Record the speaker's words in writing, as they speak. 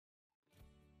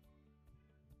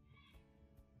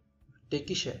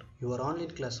TechieShare, your online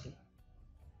classroom.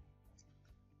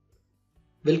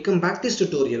 Welcome back to this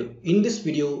tutorial. In this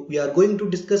video, we are going to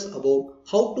discuss about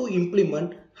how to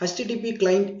implement HTTP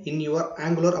client in your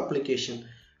Angular application.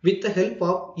 With the help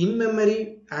of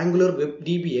in-memory Angular Web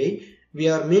DBA, we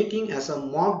are making as a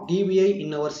mock DBA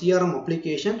in our CRM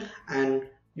application, and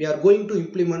we are going to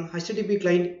implement HTTP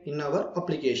client in our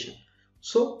application.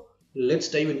 So let's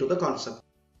dive into the concept.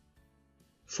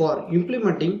 For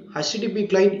implementing HTTP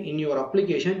client in your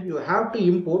application, you have to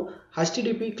import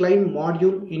HTTP client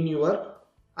module in your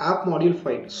app module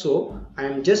file. So I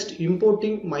am just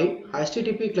importing my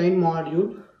HTTP client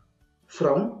module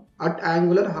from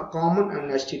 @Angular common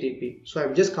and HTTP. So I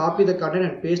am just copy the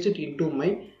content and paste it into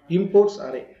my imports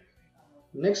array.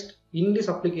 Next, in this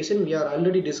application we are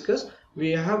already discussed,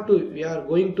 we are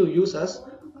going to use as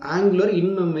Angular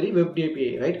in-memory web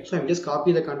API, right? So I am just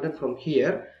copy the content from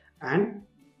here and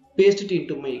paste it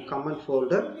into my command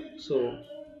folder. So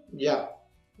yeah,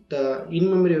 the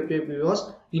in-memory web API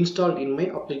was installed in my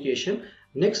application.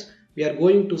 Next, we are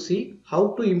going to see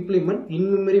how to implement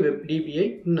in-memory web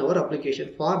API in our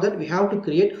application. For that, we have to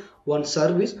create one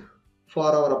service for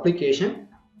our application,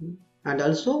 and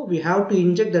also we have to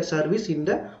inject that service in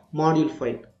the module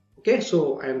file. Okay,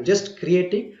 so I am just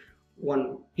creating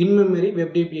one in-memory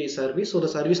web API service. So the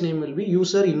service name will be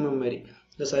user in-memory,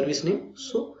 the service name.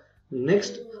 So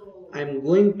next, I am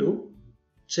going to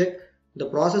check the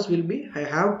process will be I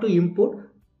have to import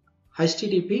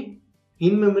HTTP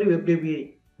in-memory web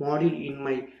API module in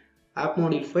my app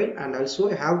module file, and also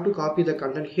I have to copy the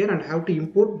content here and have to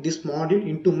import this module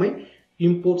into my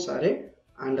imports array.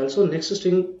 And also next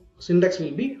string syntax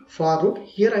will be for root.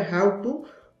 Here I have to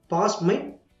pass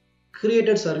my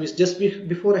created service just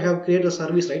before I have created a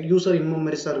service, right? User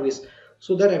in-memory service.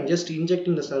 So that I am just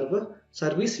injecting the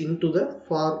service into the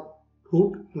for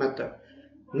root method.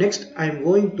 Next, I am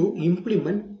going to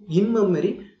implement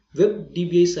in-memory web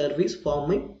DBA service for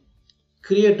my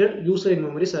created user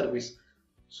in-memory service.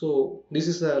 So this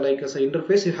is like as an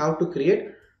interface. You have to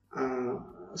create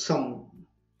some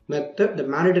method. The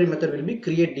mandatory method will be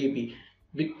create DB.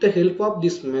 With the help of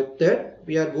this method,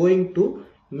 we are going to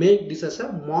make this as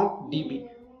a mock DB.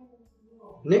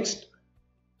 Next,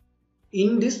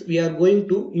 in this we are going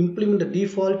to implement the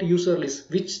default user list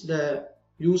which the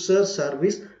user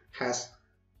service has.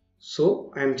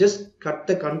 So I am just cut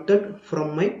the content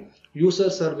from my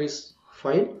user service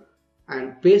file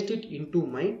and paste it into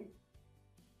my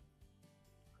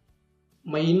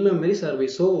in-memory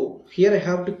service. So here I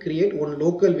have to create one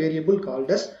local variable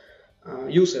called as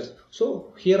users.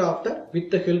 So hereafter, with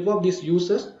the help of these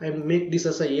users, I make this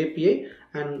as a API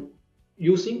and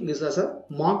using this as a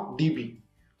mock DB.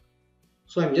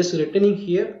 So I am just returning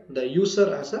here the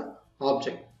user as a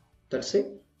object. That's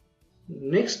it.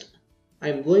 Next, I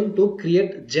am going to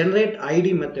create generate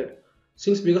ID method.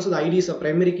 Because the ID is a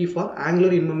primary key for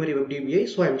Angular in-memory web DBA,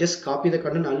 so I am just copy the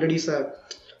content. Already is a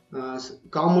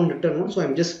common return one, so I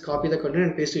am just copy the content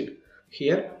and paste it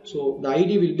here. So the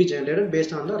ID will be generated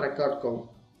based on the record count.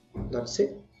 That's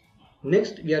it.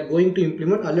 Next, we are going to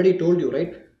implement. Already told you,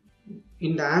 right?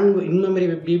 In the Angular in-memory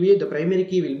web DBA, the primary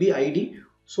key will be ID.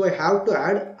 So I have to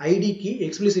add ID key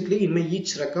explicitly in my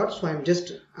each record. So I am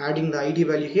just adding the ID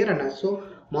value here and also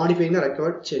modifying the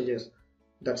record changes.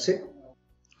 That's it.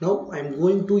 Now I am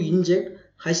going to inject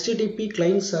HTTP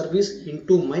client service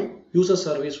into my user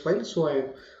service file.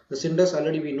 So the syntax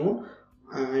already we know.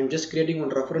 I am just creating one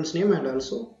reference name and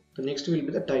also the next will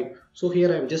be the type. So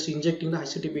here I am just injecting the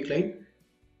HTTP client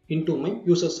into my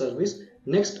user service.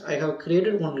 Next, I have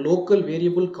created one local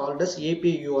variable called as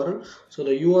API URL. So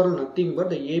the URL nothing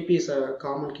but the API is a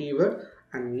common keyword,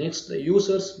 and next the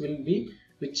users will be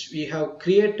which we have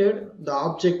created the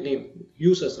object name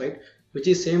users, right, which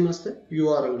is same as the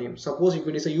URL name. Suppose if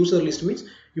it is a user list means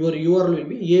your URL will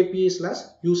be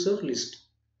API/user list.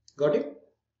 Got it?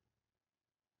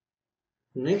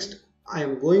 Next, I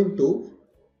am going to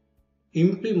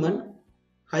implement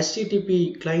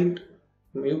HTTP client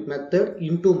method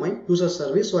into my user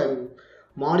service. So I am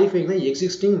modifying the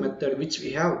existing method which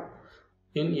we have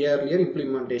in earlier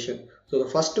implementation. So the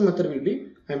first method will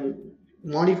be I am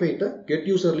modifying the get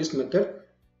user list method.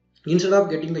 Instead of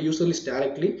getting the user list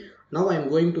directly, now I am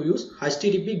going to use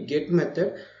HTTP get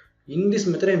method. In this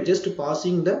method I am just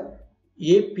passing the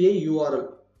API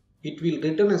URL. It will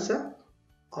return as a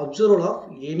observer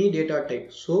of any data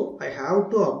type. So I have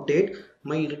to update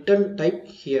my return type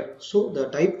here. So the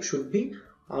type should be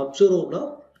observer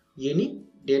of any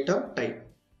data type.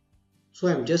 So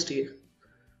I am just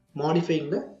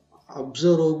modifying the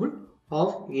observable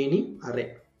of any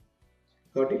array.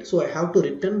 Got it? So I have to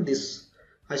return this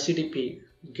HTTP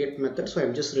get method. So I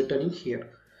am just returning here.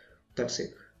 That's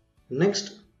it.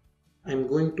 Next, I'm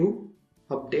going to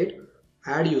update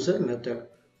add user method.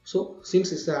 So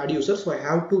since it's the add user, so I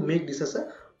have to make this as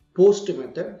a post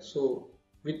method. So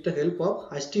with the help of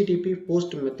HTTP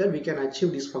post method, we can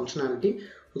achieve this functionality.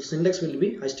 So the syntax will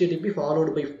be HTTP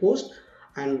followed by post,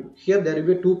 and here there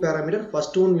will be two parameters.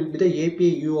 First one will be the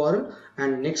API URL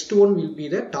and next one will be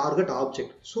the target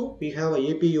object. So we have a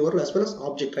API URL as well as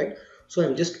object, right? So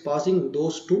I'm just passing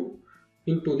those two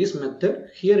into this method.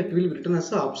 Here it will be written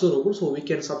as a observable, so we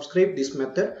can subscribe this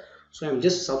method. So I'm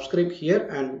just subscribe here,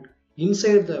 and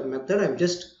inside the method I'm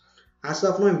just, as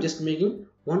of now I'm just making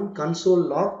one console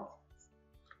log.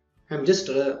 I'm just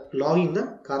logging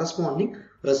the corresponding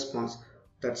response.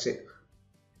 That's it.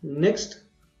 Next,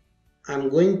 I'm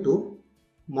going to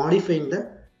modifying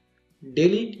the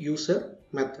delete user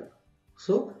method.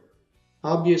 So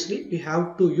obviously we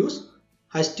have to use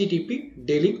HTTP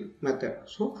delete method.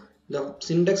 So the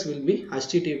syntax will be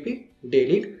HTTP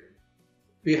delete.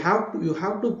 You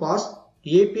have to pass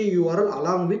API URL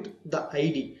along with the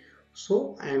ID.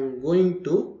 So I am going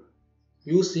to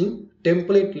using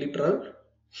template literal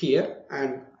here,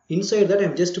 and inside that I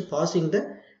am just passing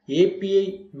the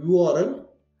API URL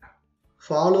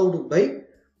followed by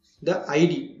the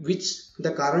ID which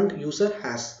the current user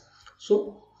has.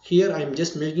 So here I am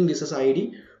just making this as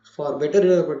ID. For better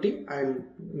reliability, I am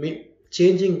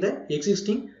changing the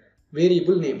existing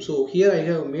variable name. So here I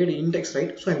have made index,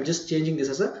 right? So I'm just changing this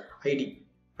as a ID,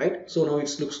 right? So now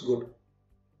it looks good.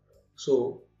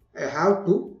 So I have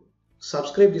to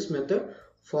subscribe this method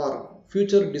for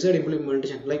future desired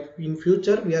implementation. Like in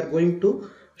future we are going to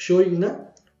showing the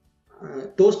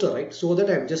toaster, right? So that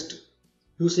I'm just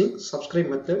using subscribe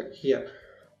method here.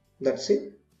 That's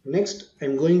it. Next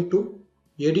I'm going to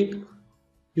edit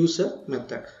user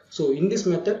method. So in this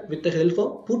method, with the help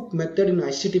of put method in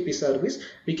HTTP service,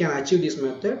 we can achieve this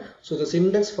method. So the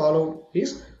syntax followed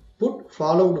is put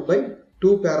followed by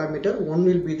two parameter. One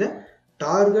will be the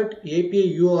target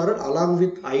API URL along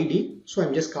with ID. So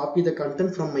I'm just copy the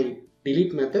content from my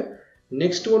delete method.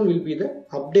 Next one will be the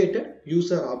updated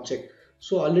user object.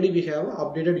 So already we have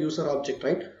updated user object,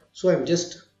 right? So I'm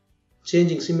just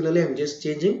changing, similarly I'm just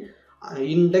changing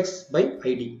index by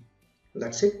ID.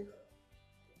 That's it.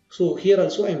 So here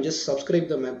also I am just subscribe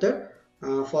the method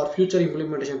for future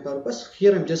implementation purpose.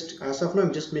 Here I'm just, as of now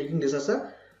I'm just making this as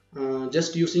a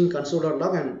just using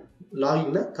console.log and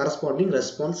logging the corresponding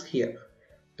response here.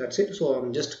 That's it. So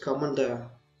I'm just comment the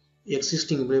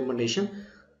existing implementation.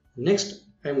 Next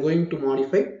I'm going to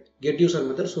modify get user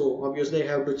method. So obviously I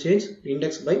have to change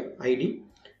index by ID.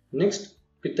 Next,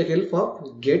 with the help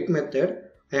of get method,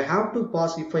 I have to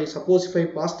pass, if I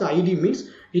pass the ID, means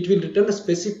it will return a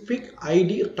specific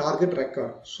ID target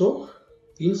record. So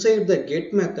inside the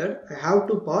get method I have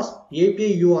to pass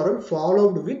API URL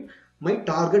followed with my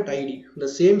target ID, the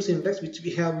same syntax which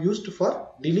we have used for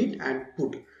delete and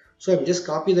put. So I'm just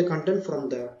copy the content from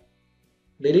the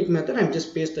delete method, I'm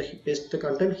just paste the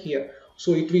content here.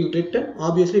 So it will return,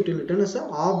 obviously it will return as an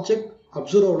object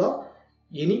observable of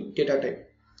any data type.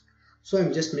 So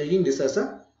I'm just making this as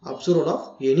a observable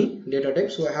of any data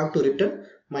type. So I have to return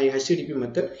my HTTP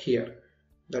method here.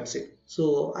 That's it.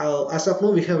 So as of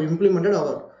now we have implemented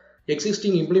our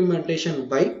existing implementation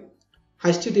by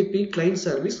HTTP client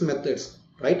service methods,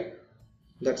 right?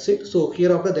 That's it. So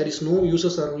hereafter there is no user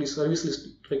service list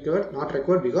required, not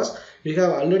required, because we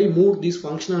have already moved this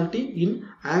functionality in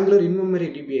Angular in-memory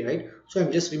DBA, right? So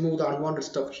I'm just remove the unwanted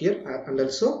stuff here, and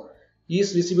also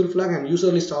is visible flag and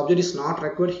user list object is not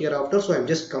required hereafter. So I'm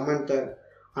just comment the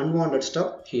unwanted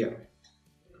stuff here.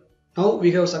 Now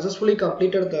we have successfully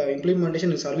completed the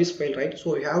implementation in service file, right?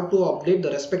 So we have to update the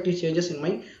respective changes in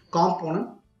my component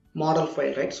model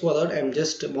file, right? So that I'm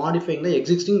just modifying the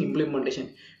existing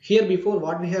implementation. Here before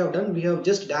what we have done, we have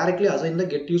just directly assigned the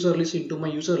get user list into my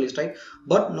user list, right?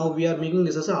 But now we are making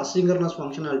this as a asynchronous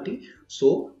functionality.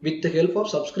 So with the help of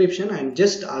subscription, I'm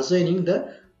just assigning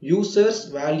the user's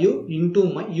value into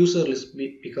my user list,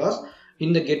 because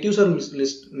in the get user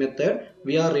list method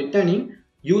we are returning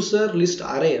user list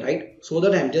array, right? So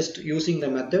that I'm just using the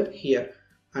method here.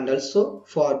 And also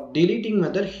for deleting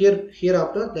method,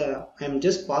 hereafter I'm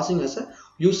just passing as a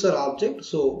user object.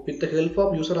 So with the help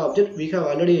of user object we have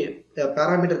already a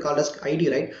parameter called as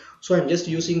ID, right? So I'm just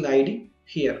using the ID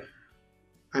here.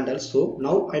 And also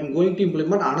now I'm going to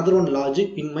implement another one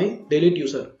logic in my delete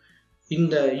user. In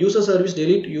the user service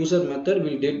delete user method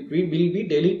will be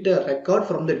delete the record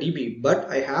from the DB, but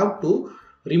I have to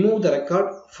remove the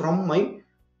record from my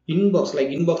inbox, like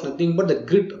inbox nothing but the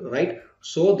grid, right?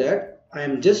 So that I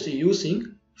am just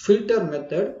using filter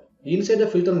method. Inside the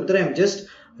filter method I am just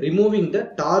removing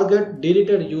the target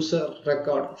deleted user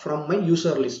record from my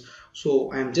user list.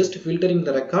 So I am just filtering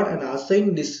the record and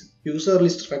assign this user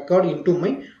list record into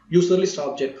my user list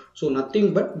object. So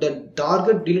nothing but the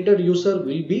target deleted user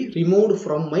will be removed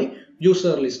from my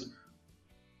user list.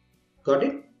 Got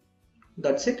it?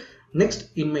 That's it. Next,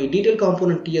 in my detail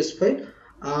component TS file,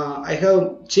 I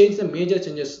have changed the major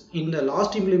changes. In the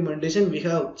last implementation, we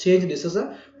have changed this as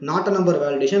a not a number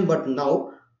validation, but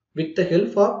now with the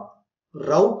help of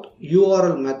route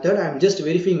URL method, I am just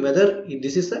verifying whether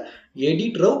this is a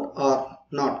edit route or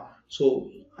not. So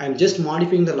I am just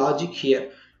modifying the logic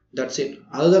here. That's it.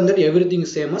 Other than that, everything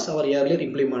is same as our earlier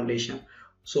implementation.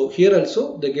 So here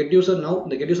also the get user, now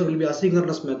the get user will be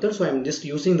asynchronous method. So I am just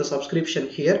using the subscription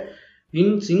here.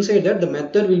 Inside that, the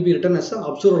method will be written as an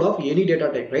observer of any data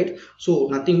type, right? So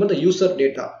nothing but the user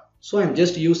data. So I'm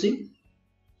just using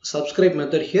subscribe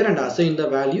method here and assign the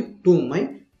value to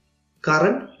my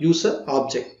current user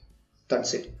object.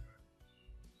 That's it.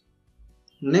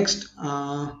 Next,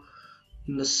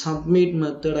 in the submit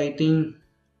method, I think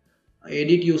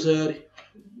edit user,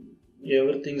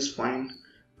 everything is fine.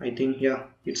 I think, yeah,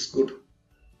 it's good.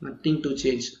 Nothing to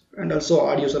change. And also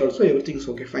add user also, everything is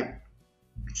okay, fine.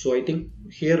 So I think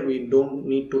here we don't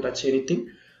need to touch anything.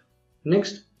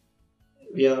 Next,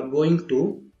 we are going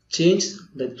to change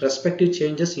the respective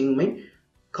changes in my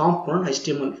component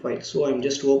HTML file. So I'm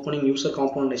just opening user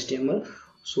component HTML.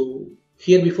 So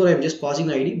here before I'm just passing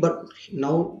the ID, but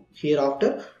now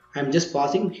hereafter I'm just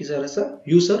passing here as a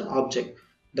user object.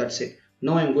 That's it.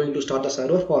 Now I'm going to start the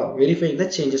server for verifying the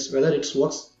changes, whether it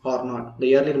works or not.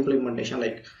 The earlier implementation,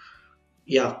 like,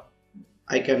 yeah,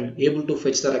 I can able to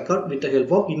fetch the record with the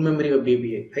help of in-memory web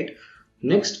API, right?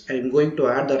 Next, I am going to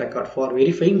add the record for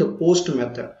verifying the post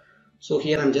method. So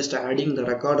here I am just adding the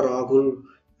record Rahul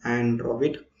and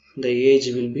Robit. The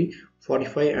age will be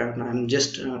 45 and I am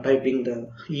just typing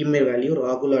the email value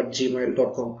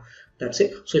rahul@gmail.com. That's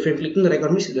it. So if I am clicking the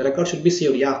record, means the record should be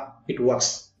saved. Yeah, it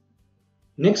works.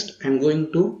 Next, I am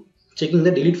going to checking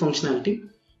the delete functionality.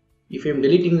 If I am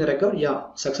deleting the record,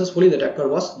 yeah, successfully the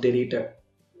record was deleted.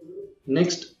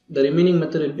 Next, the remaining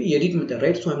method will be edit method,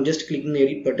 right? So I'm just clicking the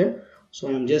edit button. So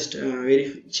I'm just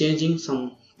changing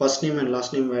some first name and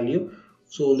last name value.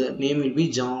 So the name will be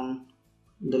John,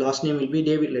 the last name will be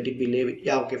David, let it be David.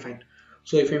 Yeah, okay, fine.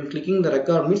 So if I'm clicking the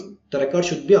record, means the record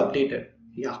should be updated.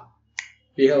 Yeah,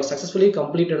 we have successfully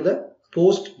completed the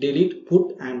post, delete,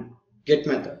 put and get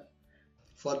method.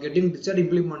 For getting this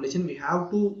implementation, we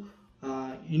have to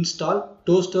install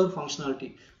toaster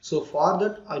functionality. So for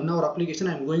that, in our application,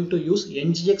 I'm going to use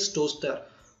ngx toaster.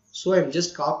 So I'm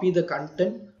just copy the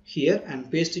content here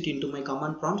and paste it into my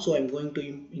command prompt. So I'm going to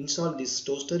install this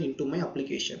toaster into my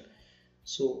application.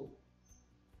 So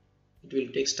it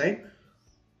will take time.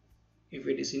 If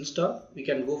it is installed, we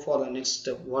can go for the next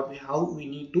step. How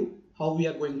we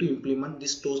are going to implement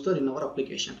this toaster in our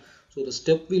application. So the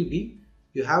step will be,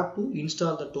 you have to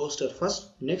install the toaster first.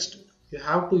 Next, you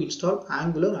have to install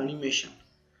Angular animation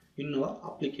in our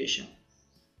application.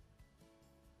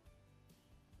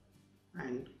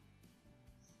 And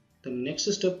the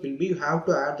next step will be, you have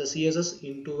to add the CSS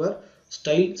into your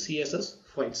style CSS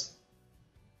files.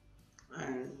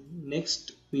 And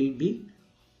next will be,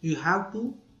 you have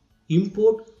to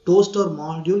import toaster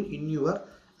module in your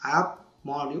app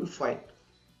module file.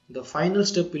 The final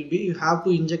step will be, you have to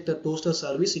inject the toaster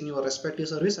service in your respective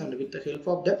service, and with the help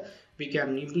of that we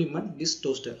can implement this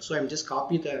toaster. So I'm just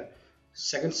copy the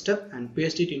second step and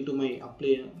paste it into my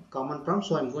command prompt.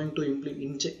 So I'm going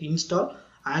to install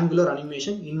Angular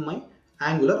animation in my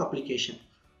Angular application.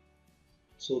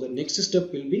 So the next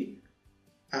step will be,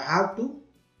 I have to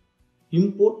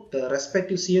import the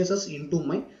respective CSS into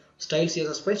my style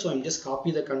CSS file. So I'm just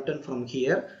copy the content from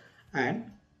here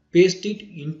and paste it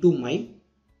into my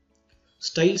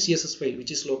style CSS file,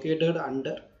 which is located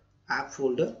under app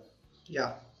folder.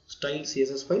 Yeah, style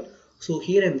CSS file. So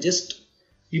here I'm just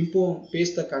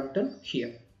paste the content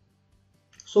here.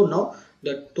 So now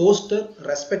the toaster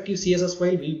respective CSS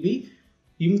file will be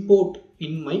import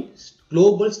in my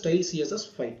global style CSS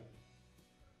file.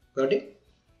 Got it?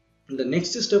 The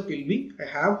next step will be, I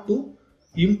have to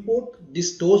import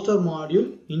this toaster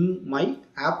module in my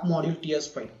app module TS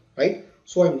file, right?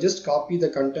 So I'm just copy the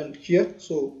content here.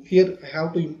 So here I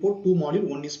have to import two modules.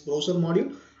 One is browser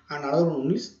module and another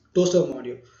one is toaster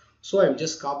module. So I'm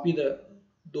just copy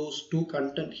those two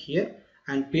content here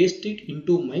and paste it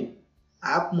into my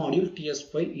app module TS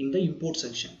file in the import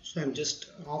section. So I'm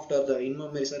just, after the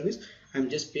in-memory service, I'm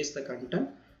just paste the content,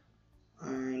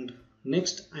 and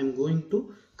next I'm going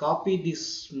to copy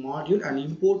this module and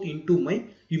import into my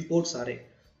imports array.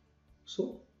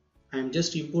 So I'm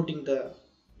just importing the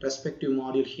respective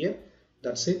module here.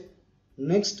 That's it.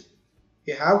 Next,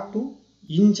 you have to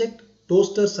inject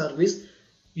toaster service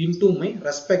into my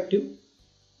respective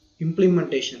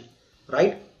implementation,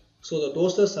 right? So the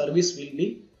toaster service will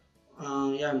be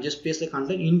I'm just paste the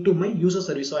content into my user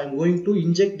service. So I'm going to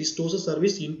inject this toaster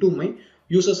service into my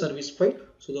user service file.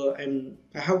 So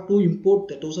I have to import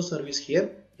the toaster service here.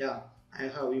 Yeah, I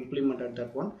have implemented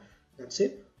that one. That's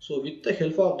it. So with the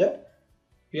help of that,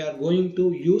 we are going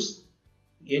to use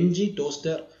ng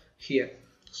toaster here.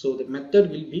 So the method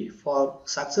will be for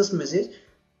success message.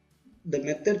 The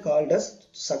method called as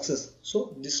success.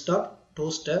 So this dot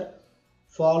toaster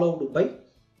followed by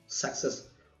success.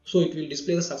 So it will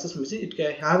display the success message. It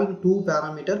can having two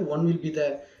parameters. One will be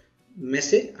the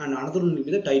message and another one will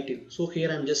be the title. So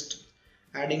here I'm just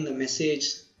adding the message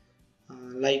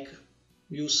like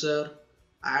user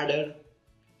added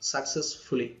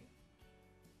successfully.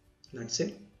 That's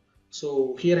it.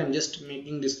 So here I'm just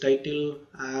making this title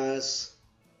as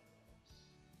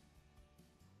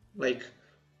like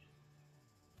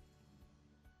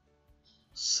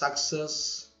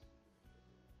success,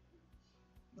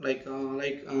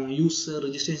 user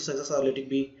registration success, or let it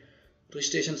be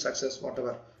registration success,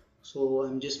 whatever. So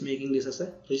I'm just making this as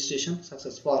a registration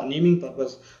success for naming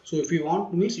purpose. So if you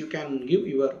want means you can give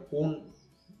your own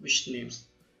wish names.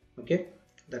 Okay,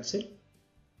 that's it.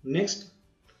 Next,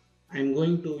 I'm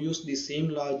going to use the same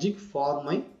logic for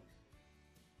my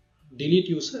delete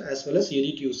user as well as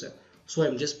edit user. So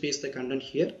I'm just paste the content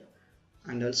here,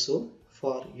 and also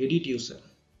for edit user,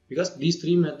 because these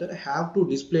three methods have to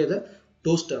display the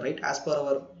toaster, right, as per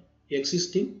our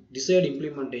existing desired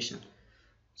implementation.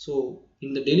 So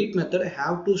in the delete method I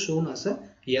have to shown as a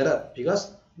error,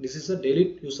 because this is a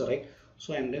delete user, right?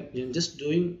 So I'm just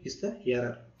doing is the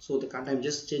error. So the content, I'm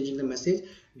just changing the message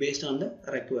based on the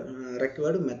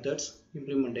required methods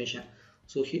implementation.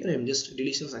 So here I'm just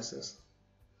deletion success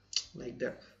like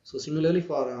that. So similarly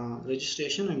for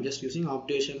registration, I'm just using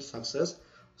updation success.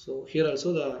 So here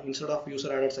also the instead of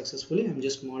user added successfully, I'm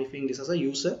just modifying this as a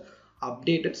user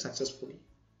updated successfully.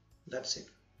 That's it.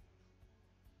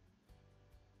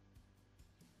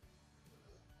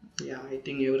 Yeah, I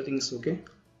think everything is okay.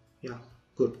 Yeah,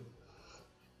 good,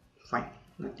 fine,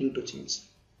 nothing to change.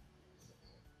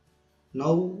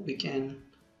 Now we can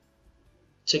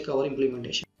check our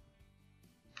implementation.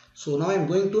 So now I'm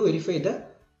going to verify the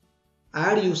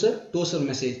add user toaster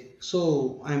message.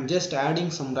 So I'm just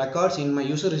adding some records in my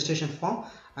user registration form,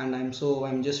 and I'm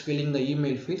just filling the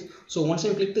email fields. So once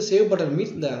I click the save button,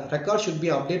 means the record should be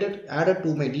added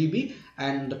to my DB,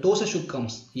 and the toaster should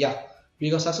comes. Yeah, we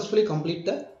have successfully complete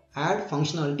the add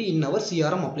functionality in our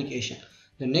CRM application.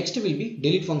 The next will be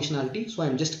delete functionality. So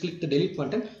I'm just click the delete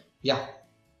button. Yeah,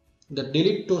 the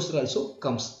delete toaster also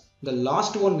comes. The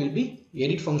last one will be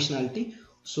edit functionality.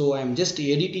 So I'm just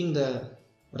editing the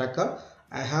record.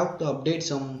 I have to update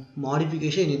some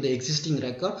modification in the existing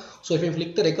record. So if I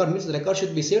click the record, means the record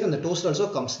should be saved and the toaster also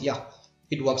comes. Yeah,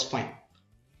 it works fine.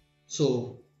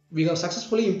 So we have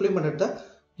successfully implemented the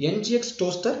NGX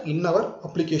toaster in our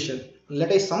application.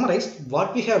 Let us summarize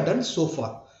what we have done so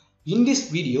far. In this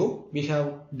video, we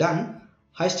have done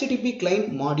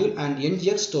HttpClient module and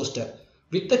NGX toaster.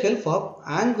 With the help of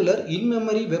Angular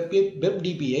in-memory web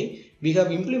DPI, we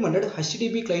have implemented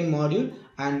HttpClient module,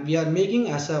 and we are making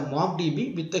as a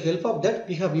mockDB. With the help of that,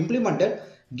 we have implemented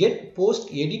get, post,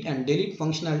 edit and delete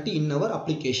functionality in our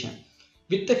application.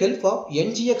 With the help of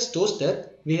NGX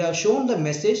toaster, we have shown the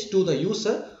message to the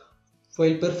user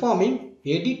while performing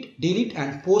edit, delete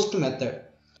and post method.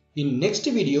 In next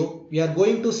video, we are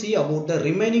going to see about the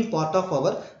remaining part of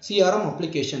our CRM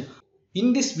application.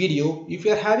 In this video, if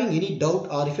you are having any doubt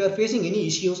or if you are facing any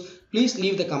issues, please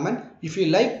leave the comment. If you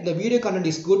like the video content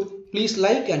is good, please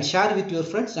like and share with your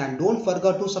friends, and don't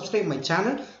forget to subscribe my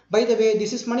channel. By the way,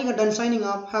 this is Manikandan signing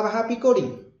off. Have a happy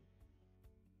coding.